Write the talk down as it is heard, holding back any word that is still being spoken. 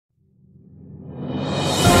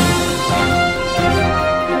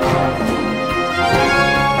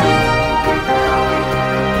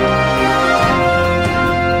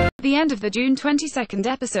end of the June 22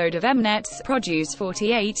 episode of Mnet's Produce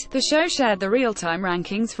 48, the show shared the real-time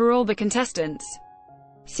rankings for all the contestants.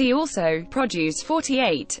 See also, Produce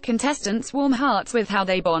 48, contestants warm hearts with how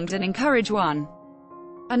they bond and encourage one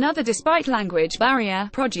another despite language barrier.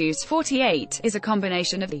 Produce 48 is a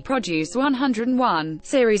combination of the Produce 101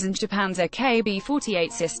 series and Japan's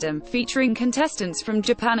AKB48 system, featuring contestants from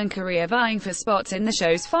Japan and Korea vying for spots in the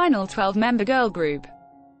show's final 12-member girl group.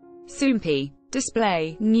 Soompi.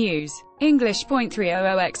 Display, News. English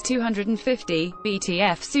 .300x250,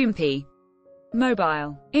 BTF Soompi.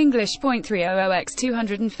 Mobile. English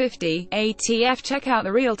 .300x250, ATF. Check out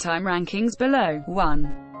the real-time rankings below.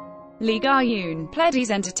 1. Lee Ga-yoon, Pledis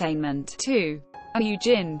Entertainment. 2.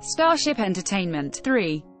 Eugene, Starship Entertainment.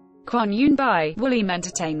 3. Kwon Yoon-bai, Woollim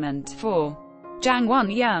Entertainment. 4. Jang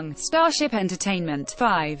Won-young, Starship Entertainment.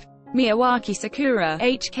 5. Miyawaki Sakura,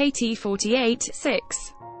 HKT48.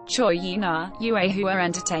 6. Choi Yi-na, Uehua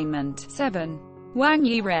Entertainment. 7. Wang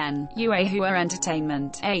Yi-ren, Uehua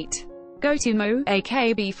Entertainment. 8. Gotomo,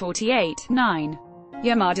 AKB48. 9.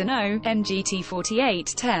 Yamada no,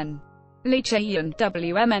 NGT48. 10. Lee Chae-yoon,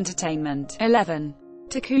 WM Entertainment. 11.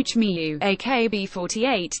 Takuchi Miyu,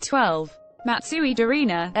 AKB48. 12. Matsui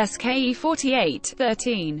Dorina, SKE48.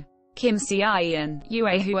 13. Kim Se-yeon,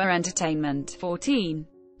 Uehua Entertainment. 14.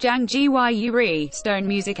 Jang Ji-Yuri, Stone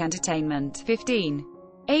Music Entertainment. 15.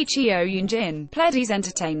 Heo Yoonjin, Pledis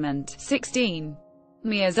Entertainment. 16.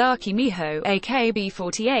 Miyazaki Miho,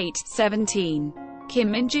 AKB48. 17.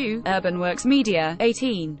 Kim Min-ju, Urban Works Media.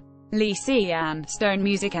 18. Lee Se-an, Stone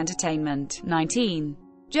Music Entertainment. 19.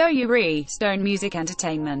 Jo Yuri, Stone Music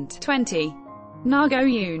Entertainment. 20.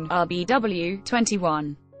 Nago-yoon, RBW.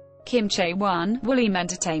 21. Kim Chae-won, Woollim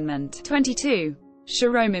Entertainment. 22.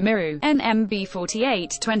 Shiro Mimiru,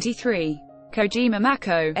 NMB48. 23. Kojima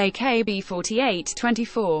Mako, AKB48.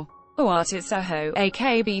 24. Owata Soho,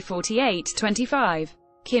 AKB48. 25.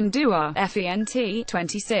 Kim Dua, FENT.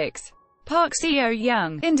 26. Park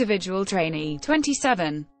Seo-young, Individual Trainee.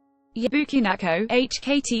 27. Yabuki Nako,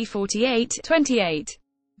 HKT48. 28.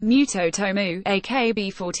 Muto Tomu,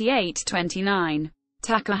 AKB48. 29.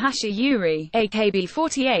 Takahashi Yuri,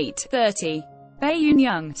 AKB48. 30. Bae-yoon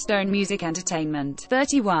Young, Stone Music Entertainment.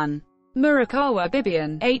 31. Murakawa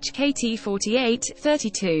Bibian, HKT48.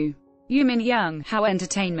 32. Yumin Young, How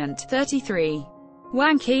Entertainment. 33.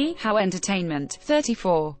 Wang Ki, How Entertainment.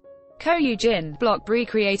 34. Ko Yoo-jin, Block Bree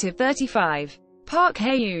Creative. 35. Park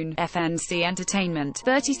Hae-yoon, FNC Entertainment.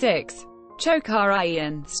 36. Cho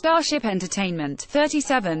Kar-aeon, Starship Entertainment.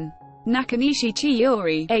 37. Nakanishi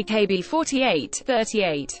Chiyori, AKB48.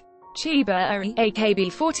 38. Chiba Eri,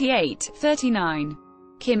 AKB48. 39.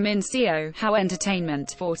 Kim Min-seo, How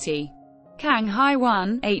Entertainment. 40. Kang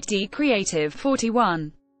Hae-won, 8D Creative.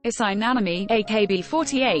 41. Isai Nanami,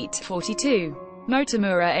 AKB48. 42.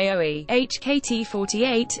 Motomura Aoi,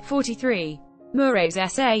 HKT48. 43. Muraise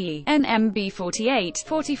Sae, NMB48.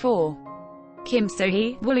 44. Kim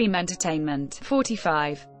So-hee, Woollim Entertainment.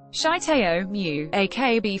 45. Shaiteo, Mu,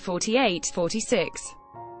 AKB48. 46.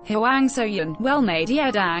 Hwang So-yeon, Wellmade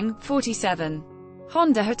Yedang. 47.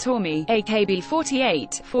 Honda Hitomi,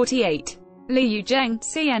 AKB48. 48. Lee Yu-jeng,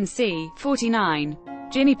 CNC. 49.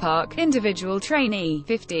 Jinny Park, Individual Trainee.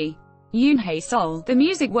 50. Yoon Hae-sol, The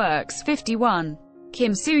Music Works. 51.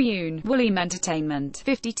 Kim Soo-yoon, Woollim Entertainment.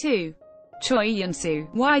 52. Choi Yun-soo,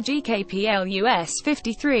 YGKPLUS.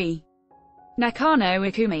 53. Nakano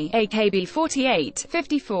Ikumi, AKB48.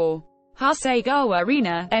 54. Hasegawa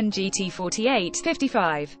Rina, NGT48.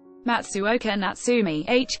 55. Matsuoka Natsumi,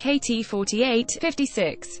 HKT48.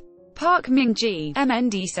 56. Park Min-ji,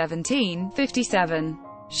 MND17. 57.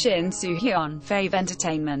 Shin Soo-hyun, Fave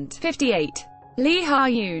Entertainment. 58. Lee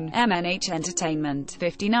Ha-yoon, MNH Entertainment.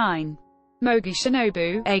 59. Mogi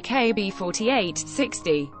Shinobu, AKB48.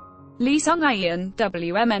 60. Lee Sung-aeon,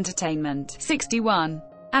 WM Entertainment. 61.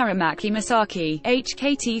 Aramaki Masaki,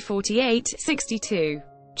 HKT48. 62.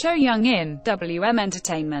 Cho Young-in, WM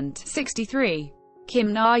Entertainment. 63.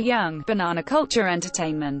 Kim Na-young, Banana Culture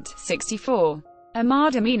Entertainment. 64.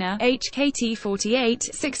 Amada Mina,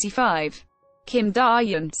 HKT48. 65. Kim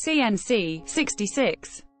Da-yeon, CNC.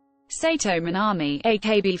 66. Sato Minami,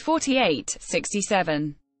 AKB48.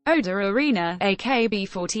 67. Oda Arena,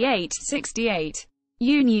 AKB48. 68.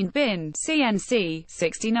 Yoon Bin, CNC.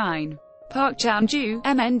 69. Park Chan-ju,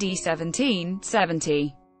 MND17.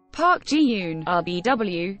 70. Park Ji-yoon,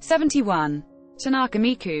 RBW. 71. Tanaka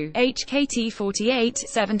Miku, HKT48.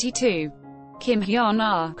 72. Kim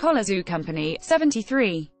Hyun-ah, Kolazu Company.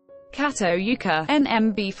 73. Kato Yuka,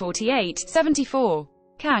 NMB48. 74.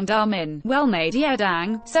 Kang Da-min, Wellmade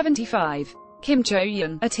Yedang. 75. Kim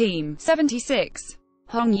Cho-yeon, A Team. 76.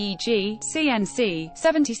 Hong Yi-ji, CNC,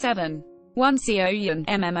 77. 1 Seo-yun,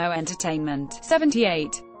 MMO Entertainment,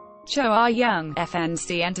 78. Cho Ah-young,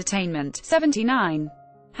 FNC Entertainment, 79.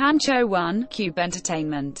 Han Cho-won, Cube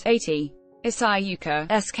Entertainment, 80. Isayuka,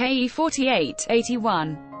 SKE48,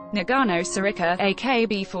 81. Nagano Sarika,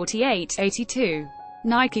 AKB48, 82.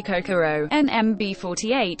 Nike Kokoro,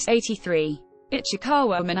 NMB48, 83.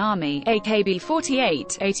 Ichikawa Minami,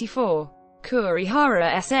 AKB48, 84.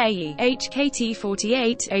 Kurihara SAE,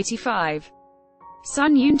 HKT48, 85.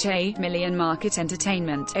 Sun Yoon-chae, Million Market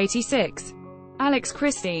Entertainment, 86. Alex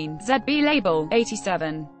Christine, ZB Label,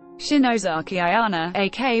 87. Shinozaki Ayana,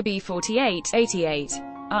 AKB48, 88.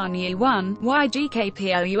 An Yi-won,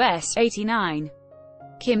 YGKPLUS, 89.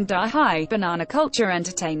 Kim Da-hai, Banana Culture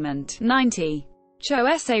Entertainment, 90.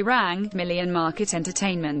 Cho Se-rang, Million Market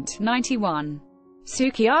Entertainment, 91.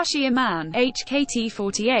 Tsukiyoshi Iman,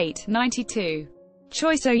 HKT48, 92.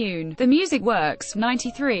 Choi So-yoon, The Music Works,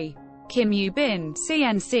 93. Kim Yu-bin,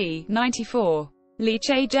 CNC, 94. Lee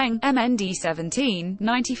Chae-jeng, MND17,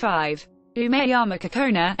 95. Umeyama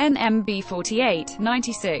Kokona, NMB48,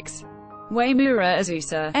 96. Waimura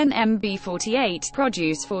Azusa, NMB48,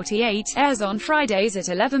 Produce 48, airs on Fridays at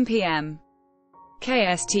 11 p.m.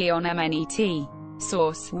 KST on Mnet.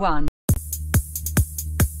 Source 1.